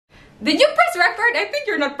Did you press record? I think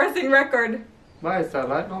you're not pressing record. Why is that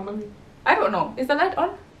light normally? I don't know. Is the light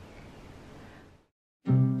on?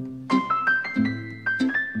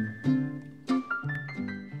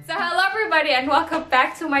 So hello everybody and welcome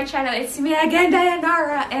back to my channel. It's me again,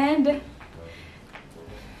 Dayanara, and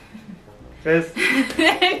Chris.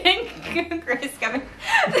 Chris coming.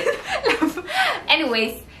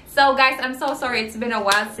 Anyways, so guys, I'm so sorry. It's been a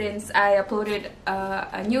while since I uploaded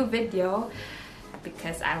a new video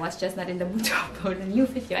because I was just not in the mood to upload a new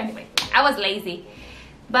video. Anyway, I was lazy.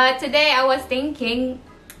 But today I was thinking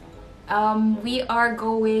we are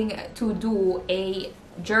going to do a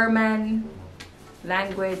German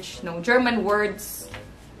words.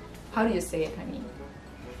 How do you say it, honey?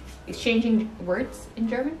 Exchanging words in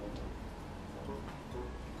German?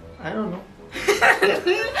 I don't know.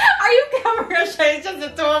 Are you camera shy? It's just the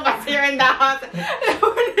two of us here in the house.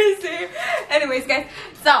 What do you say? Anyways, guys,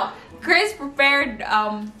 so Chris prepared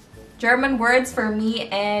German words for me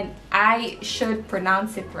and I should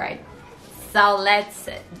pronounce it right. So let's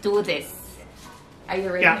do this. Are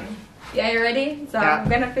you ready? Yeah. Yeah, you ready? So yeah. I'm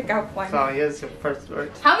gonna pick up one. So here's your first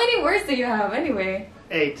word. How many words do you have anyway?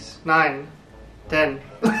 8, 9, 10.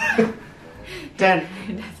 10.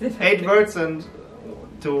 8 words and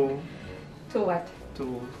 2. To what?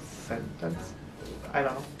 2 sentences. I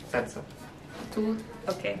don't know. Sätze. 2.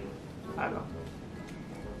 Okay. I don't know.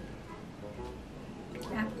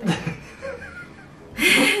 Yeah.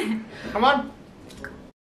 Come on.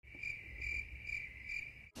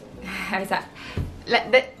 How is that?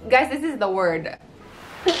 Guys, this is the word.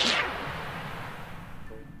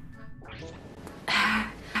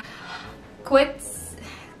 Question.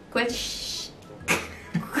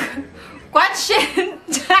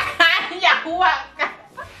 Yawa ka.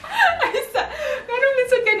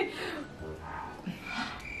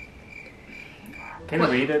 Can you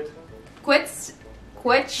read it?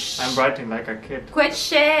 I'm writing like a kid.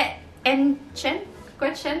 Question. The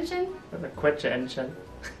question engine.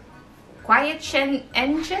 Question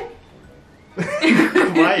engine?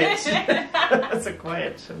 Quiet. That's a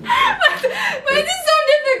quiet. But it is so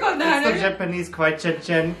difficult. It's the Japanese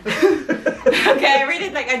question. Okay, I read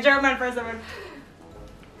it like a German person.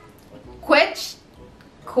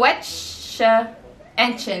 Question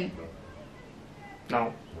engine.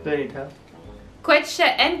 No, do you need help? Question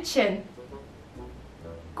engine.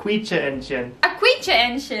 Quietsche engine. A quietsche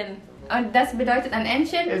engine. Und das bedeutet ein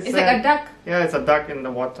engine? It's like a duck. Yeah, it's a duck in the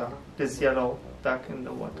water. This yellow duck in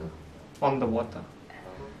the water. On the water.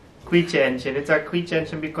 Quietsche engine. It's a quietsche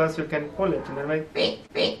engine because you can pull it and then like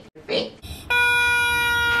beep, beep, beep.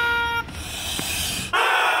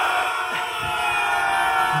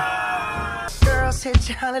 Girls hit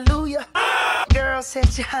you hallelujah. Girls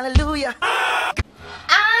hit you hallelujah. Ah,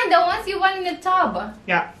 the ones you want in the tub.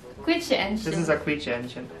 Yeah. Quietsche engine. This is a quietsche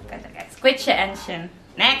engine. Okay, quietsche engine.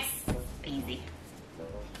 Next. Easy.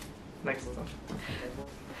 Next one.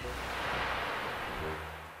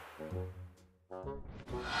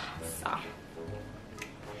 So.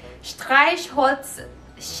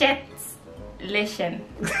 Streichholzschätzchen.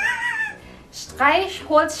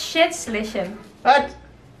 Streichholzschätzchen. What?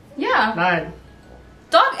 Ja. Nein.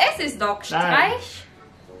 Doch, es ist doch. Nein.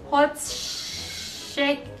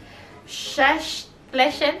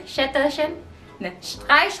 Streichholzschätzchen. Ne,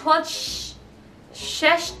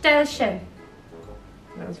 Streichholzschätzchen.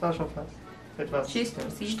 Ja, das war schon fast. Etwas. Sie.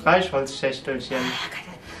 Streichholzschächtelchen.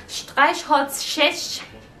 Streichholzschätzchen.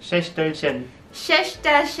 Schächtelchen.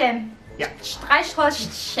 Schächtelchen. Ja.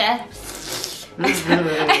 Streichholzschätzchen. Ich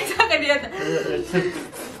sage dir.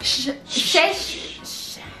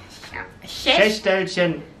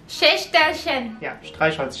 Schächtelchen. Schächtelchen. Ja,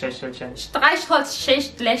 Streichholzschächtelchen.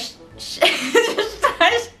 Streichholzschächtelchen.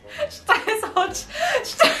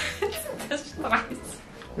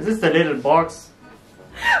 This is the little box.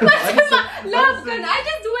 Look, can I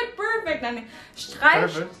just do it perfect?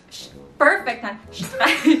 Perfect.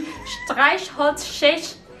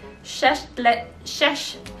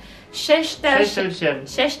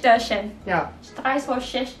 Schächtelchen. Ja.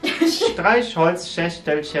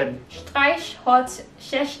 Streichholzschächtelchen.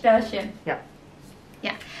 Streichholzschächtelchen. Ja.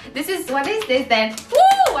 Yeah. This is, what is this then?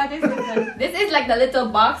 Woo! What is this then? This is like the little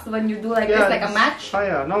box when you do like this, like a match.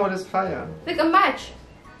 Fire. No, it is fire. Like a match.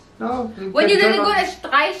 No. When you do go to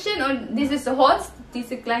streichen und dieses Holz,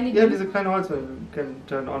 diese kleine. Ja, diese kleine Holz, you can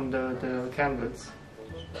turn on the candles.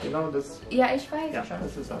 You know this? Ja, ich weiß Ja, schon.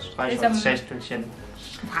 das ist das Streichholzschächtelchen.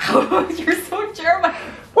 Wow, you're so German.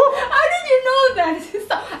 How did you know that? This is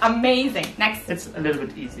so amazing. Next. It's a little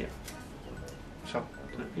bit easier. Shop a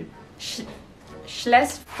little bit.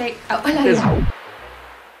 Schleswig. Oh, Yes.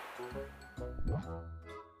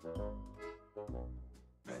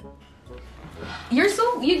 You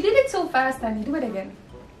did it so fast, honey. Do it again.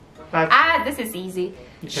 This is easy.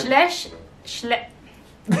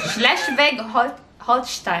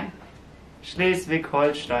 Schleswig-Holstein.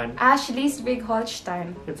 Schleswig-Holstein.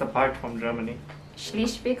 Schleswig-Holstein. It's a part from Germany.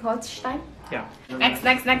 Schleswig-Holstein? Yeah. Next.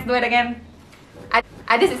 Do it again.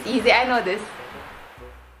 This is easy. I know this.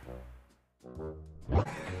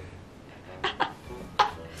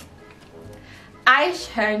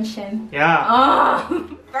 Eichhörnchen. Yeah. Oh,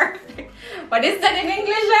 perfect. What is that in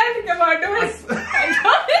English, then? Come on, do it. Do it.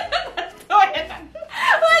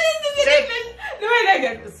 What is this in English? Do it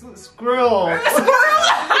again. Squirrel. Squirrel.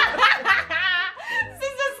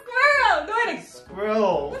 This is a squirrel. Do it again.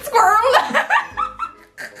 Squirrel. Squirrel.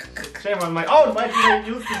 Shame on my. Oh, why did I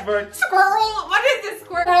use this word? Squirrel. What is this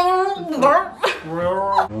squirrel?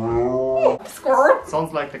 Squirrel. Squirrel.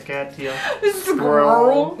 Sounds like the cat here.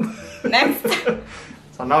 Squirrel. Next.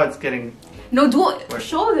 So now it's getting. No,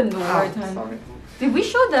 show them the word, honey. Sorry. Did we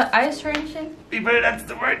show the Eichhörnchen? People, that's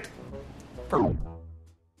the word.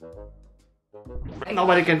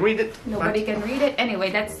 Nobody can read it. Nobody can read it. Anyway,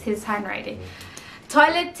 that's his handwriting.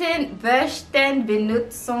 Toiletten, Bürsten,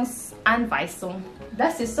 Benutzungsanweisung.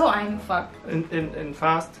 Das ist so einfach. In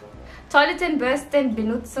fast. Toiletten, Bürsten,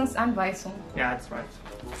 Benutzungsanweisung. Yeah, that's right.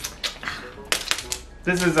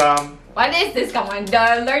 This is What is this? Come on,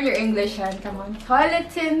 learn your English, honey. Come on.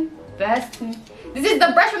 Toiletten, Bürsten. This is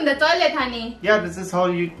the brush from the toilet, honey. Yeah, this is how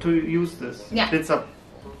you to use this. Yeah. It's a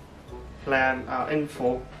plan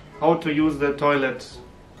info how to use the toilet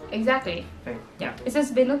Exactly. thing. Yeah. It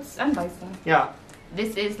says Benutzungsanweisung. Yeah.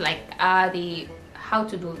 This is like the how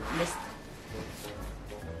to do list.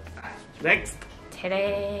 Next.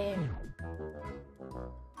 Ta-da.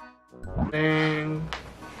 And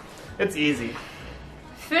it's easy.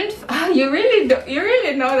 You really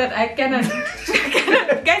know that I cannot,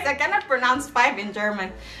 guys, I cannot pronounce 5 in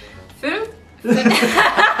German. Fünf.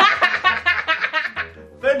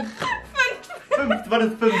 Fünf. What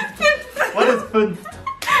is fünf? What is fünf?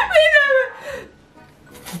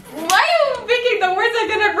 Why are you picking the words I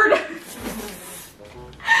cannot pronounce?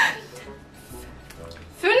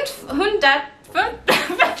 500.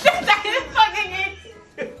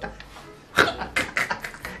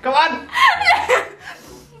 Come on.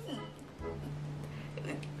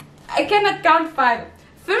 I cannot count 5.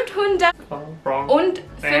 550. Wrong.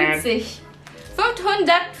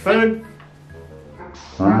 500.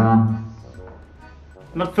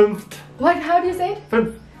 Not fünft. What? How do you say it?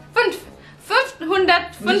 500.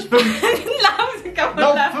 500. Nicht fünf.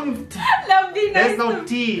 No, fünft. There's no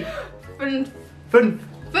T. 5. 5. 5.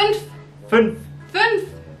 5. 5.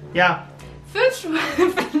 Yeah. 5.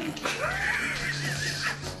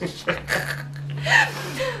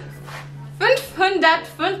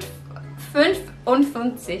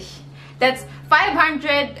 555. That's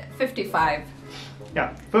 555.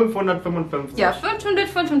 Ja, 555. Ja,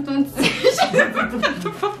 555.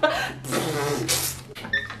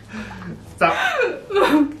 So,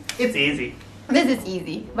 it's easy. This is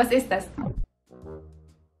easy. Was ist das?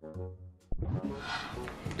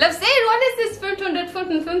 Love, say it. What is this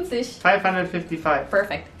 555? 555.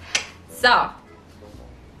 Perfect. So,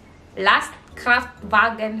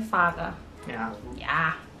 Lastkraftwagenfahrer. Yeah.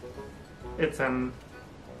 Yeah. It's a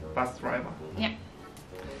bus driver. Yeah.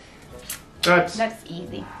 Good. That's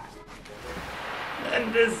easy.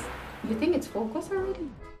 And this. You think it's focus already?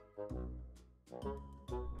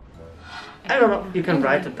 I don't know. You can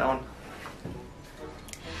write it down.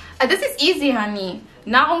 This is easy, honey.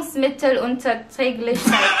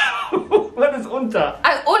 Nahrungsmittelunverträglichkeit. What is unter?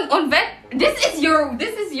 This is your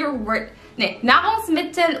word. Nee,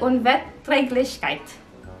 Nahrungsmittelunverträglichkeit.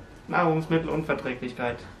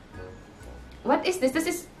 Nahrungsmittelunverträglichkeit. What is this? This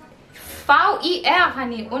is VIR,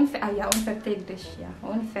 honey. Unverträglich. Ja,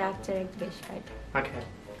 Unverträglichkeit. Okay.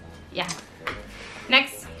 Yeah.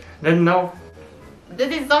 Next. Then now.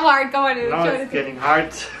 This is so hard. Come on. Now it's getting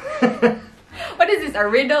hard. What is this? A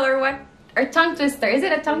riddle or what? Or tongue twister? Is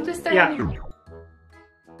it a tongue twister? Yeah.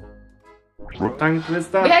 Tongue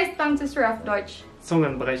twister. Wie heißt tongue twister auf Deutsch?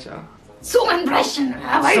 Zungenbrecher. Zungenbrechen.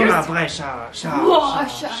 Zungenbrecher. Wow,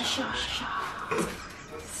 scha.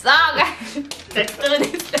 So,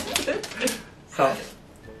 So.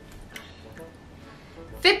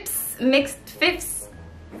 Fix mixed drinks.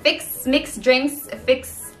 Fix mixed drinks.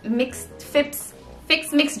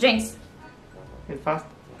 In fast.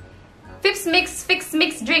 Fix mixed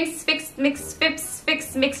drinks. Fix mixed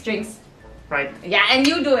drinks. Right. Yeah, and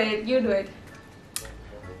you do it.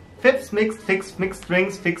 Fix mixed drinks. Fix mixed.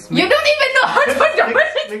 You don't even know how to do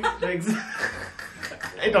it. Mixed drinks.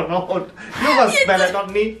 I don't know. You must spell it, not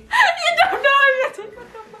me. You don't know.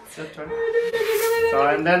 It's your turn. So,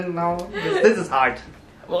 and then now, this is hard.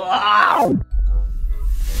 Wow.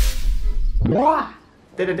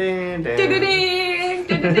 Da-da-ding, da. Ding, ding.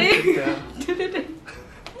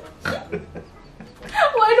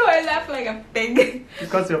 Why do I laugh like a pig?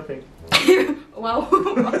 Because you're big. Wow.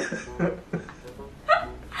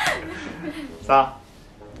 So,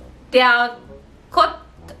 Der Kot,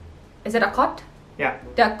 is it a kot? yeah.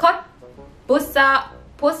 Der Kot Bussa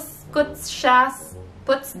Puskutschas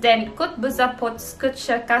Putz den Kutbusser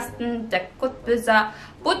Putzkutschkasten der Kutbusser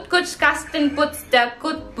Putkutschkasten Putz der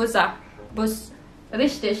Kutbusser Bus.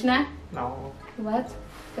 Richtig, ne? No. Was?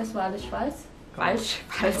 Das war alles falsch? Falsch.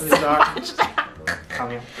 Was soll ich sagen? Komm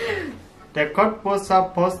her. Der Cottbusser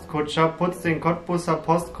Postkutscher putzt den Cottbusser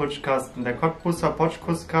Postkutschkasten. Der Cottbusser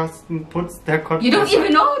Postkutschkasten putzt der Cottbusser. You don't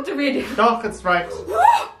even know how to read it. Doch, it's right.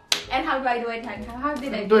 And how do I do it? How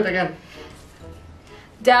did I Do it again.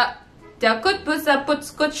 Der Cottbusser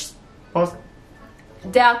Putzkutsch. Post.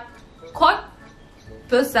 Der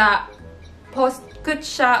Cottbusser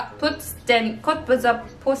Postkutscher putzt den Cottbusser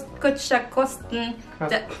Postkutscher Kosten.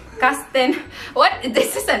 Kasten. What?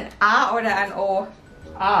 This is an A oder an O?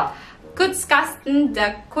 Ah. Kutzkasten,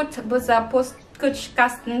 der Cottbusser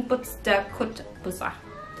Postkutschkasten putzt der Cottbusser.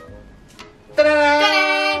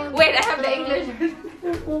 Ta-da! Wait, I have the English.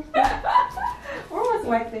 Where was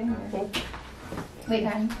my thing? Wait,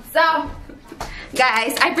 honey. So,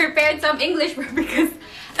 guys, I prepared some English because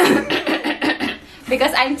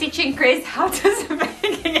because I'm teaching Chris how to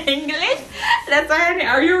speak English. That's why. Honey,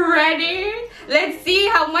 are you ready? Let's see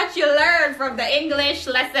how much you learn from the English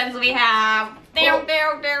lessons we have.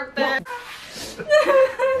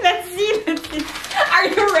 Let's see. Are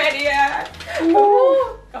you ready?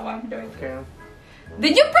 Come on, do it. Okay.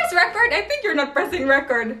 Did you press record? I think you're not pressing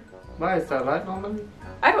record. Why is that right normally?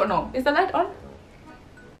 I don't know. Is the light on?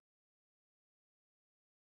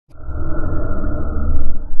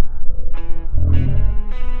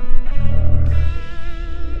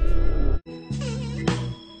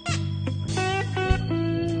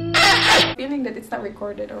 Feeling that it's not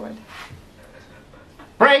recorded or what?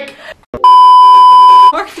 Break!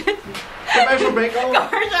 Okay. Commercial break.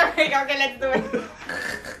 Commercial break. Okay, let's do it.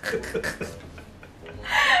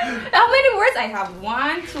 How many words I have?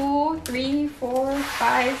 1, 2, 3, 4,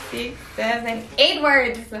 5, 6, 7, 8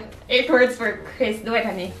 words. 8 words for Chris. Do it,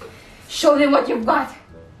 honey. Show them what you've got.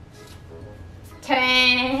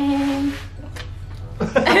 Ta-da!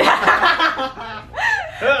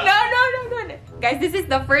 No. Guys, this is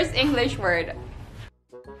the first English word.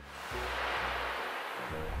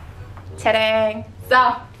 Ta-da!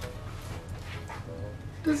 So,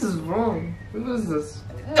 This is wrong. What is this?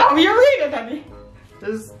 no, you read it, honey. This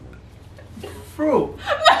is fruit.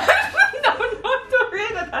 No, don't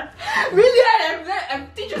read it. Really, I'm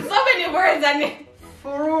teaching so many words, honey.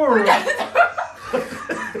 Fruit.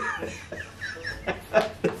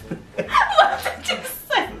 What did you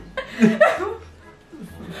say?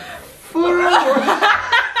 Fruit.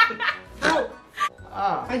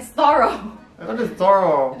 Ah, It's thorough. what is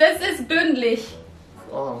thorough? This is gründlich.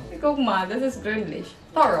 Oh, Guck mal, this is gründlich.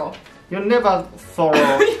 Thorough. you're never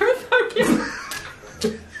thorough. You're so cute.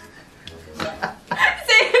 Say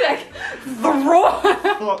it like thorough.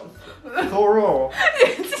 Thorough.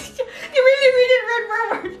 You really read it word for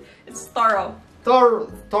word. It's thorough.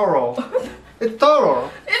 Thorough. It's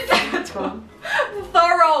thorough. It's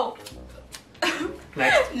thorough.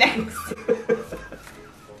 Next. Next.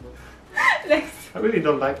 Next. I really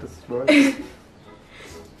don't like this word.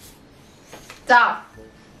 Stop.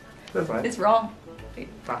 That's right. It's wrong.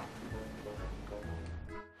 Ah.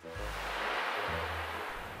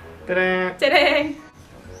 Ta-da. Today.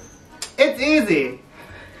 It's easy.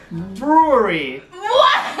 Brewery.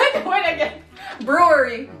 What? Wait again.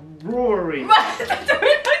 Brewery. Brewery. What? Do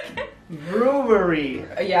it again. Brewery.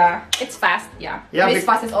 Yeah. It's fast. Yeah. Yeah, This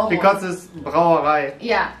fast is almost. because it's Brauerei.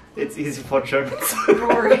 Yeah. It's easy for Germans.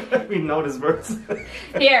 Brewery. We know these words.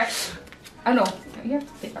 Here. Oh no. Here.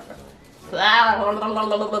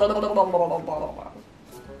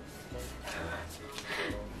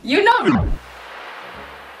 You know.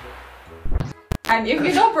 And if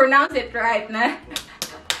you don't pronounce it right, nah.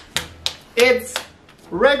 It's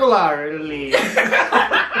regularly.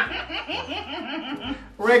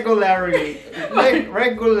 Regularly.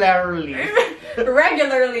 Regularly. Regularly.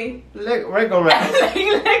 Regularly.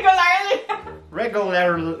 Regularly. Regularly.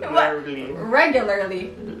 Regularly.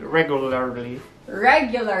 Regularly. Regularly.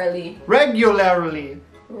 Regularly.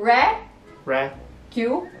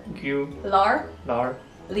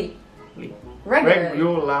 Regularly.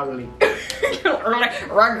 Regularly.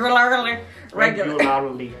 Regularly.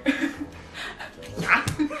 Regularly.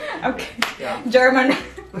 Okay. Yeah. German.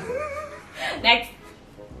 Next.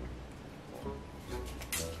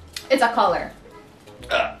 It's a color.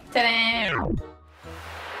 Ta-da!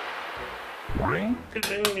 Ding,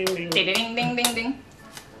 ding, ding, ding. Ding, ding, ding, ding.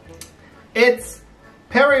 It's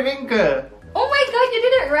periwinkle. Oh my god, you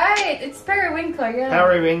did it right! It's periwinkle, yeah.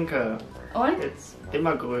 Periwinkle. On? It's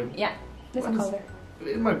immergrün. Yeah, that's a color.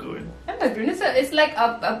 Immergrün. Immergrün. It's like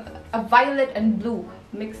a violet and blue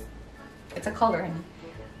mixed. It's a color, honey.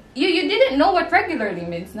 You didn't know what regularly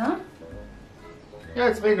means, no? Ja,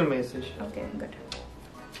 it's regelmäßig. Okay, good.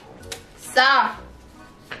 So,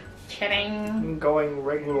 kidding. I'm going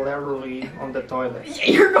regularly on the toilet.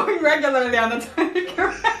 You're going regularly on the toilet.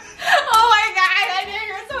 Oh my god, I know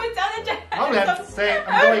you're so intelligent. I only have to say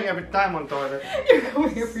I'm going every time on toilet. You're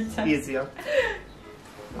going every time. Easier.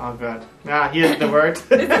 Oh god. Ah, here's the word.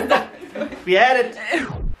 This is the We had it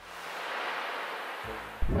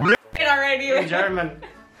it already. in German.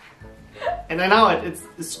 And I know it. It's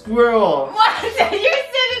squirrel. What? You said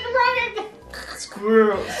it wrong again.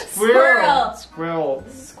 Squirrel. Squirrel. Squirrel.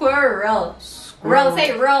 Squirrel. Roll.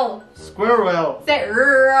 Say roll. Squirrel. Say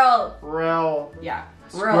roll. Roll. Yeah.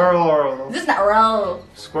 Roll. Squirrel. This is not roll.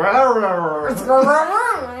 Squirrel.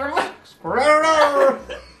 Squirrel.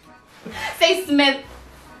 Say Smith.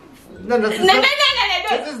 No, this is No, no, not, no, no,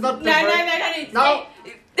 no. This is not the no, word. no, no, no, no. No.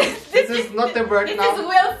 This is not the word This now. is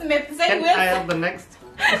Will Smith. Say Can Will I have the next?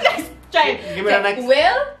 Next. Try it. Give me the next.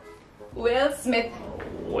 Will Smith.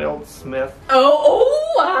 Will Smith. Oh,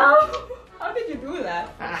 wow. How did you do that?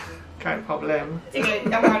 Ah, kein Problem. Okay,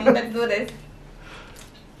 come on, let's do this.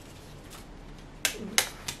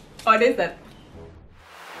 What is that?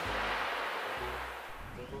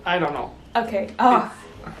 I don't know. Okay. Oh.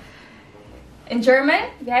 In German,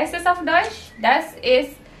 wie heißt es auf Deutsch? Das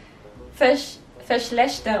ist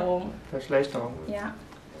Verschlechterung. Verschlechterung. Ja.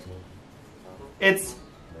 It's.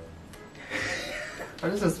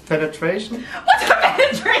 What is this? Penetration? What's a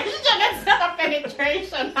penetration? It's not a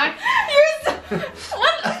penetration. You're so,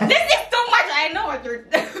 what? This is too much. I know what you're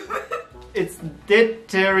doing. It's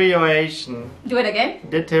deterioration. Do it again.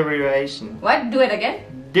 Deterioration. What? Do it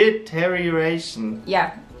again. Deterioration.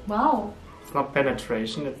 Yeah. Wow. It's not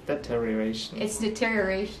penetration, it's deterioration. It's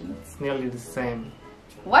deterioration. It's nearly the same.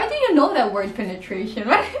 Why do you know that word penetration?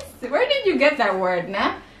 Where did you get that word,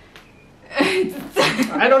 nah?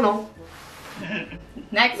 I don't know.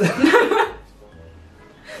 Next.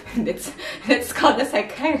 It's called a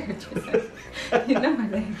psychiatrist. You know what I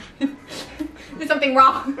mean? There's something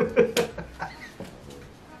wrong.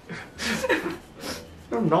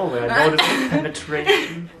 I don't know, man. I know this is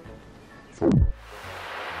penetration.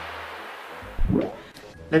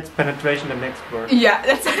 Let's penetration the next word. Yeah,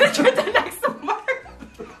 let's penetrate the next word.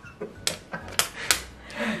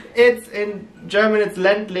 It's in German, it's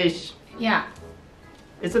ländlich. Yeah.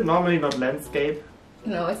 Is it normally not landscape?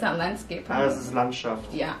 No, it's not landscape. Ah, this is Landschaft.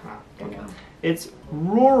 Yeah. Ah, okay. It's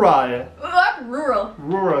rural. What? Rural.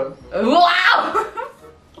 Rural. Wow!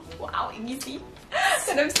 Wow, easy.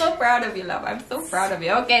 And I'm so proud of you, love. I'm so proud of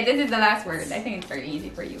you. Okay, this is the last word. I think it's very easy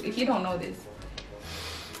for you. If you don't know this.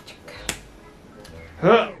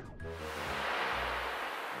 Huh.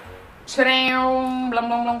 Blum, blum,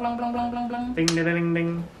 blum, blum, blum, blum, blum, blum. Ding, ding, ding,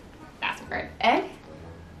 ding. That's the word. And?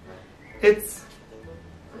 It's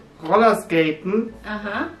roller skating.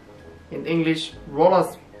 Uh-huh. In English,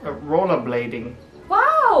 rollerblading.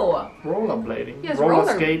 Wow! Rollerblading. Yes,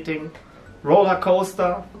 roller skating. Roller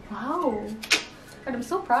coaster. Wow. But I'm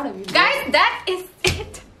so proud of you. Guys, that is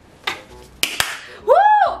it. Woo!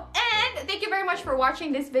 And thank you very much for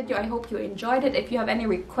watching this video. I hope you enjoyed it. If you have any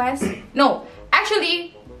requests, no,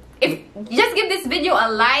 actually, if just give this video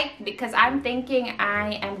a like, because I'm thinking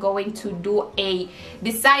I am going to do a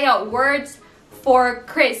Bisaya words for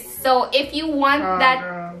Chris. So if you want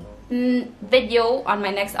that video on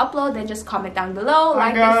my next upload, then just comment down below,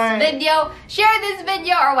 like this video, share this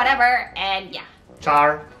video or whatever, and yeah.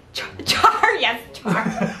 Char. Char, yes, char.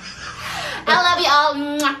 I love you all,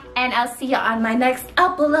 and I'll see you on my next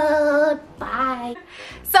upload. Bye.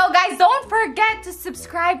 So guys, don't forget to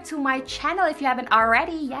subscribe to my channel if you haven't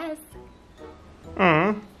already. Yes.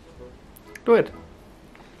 Do it.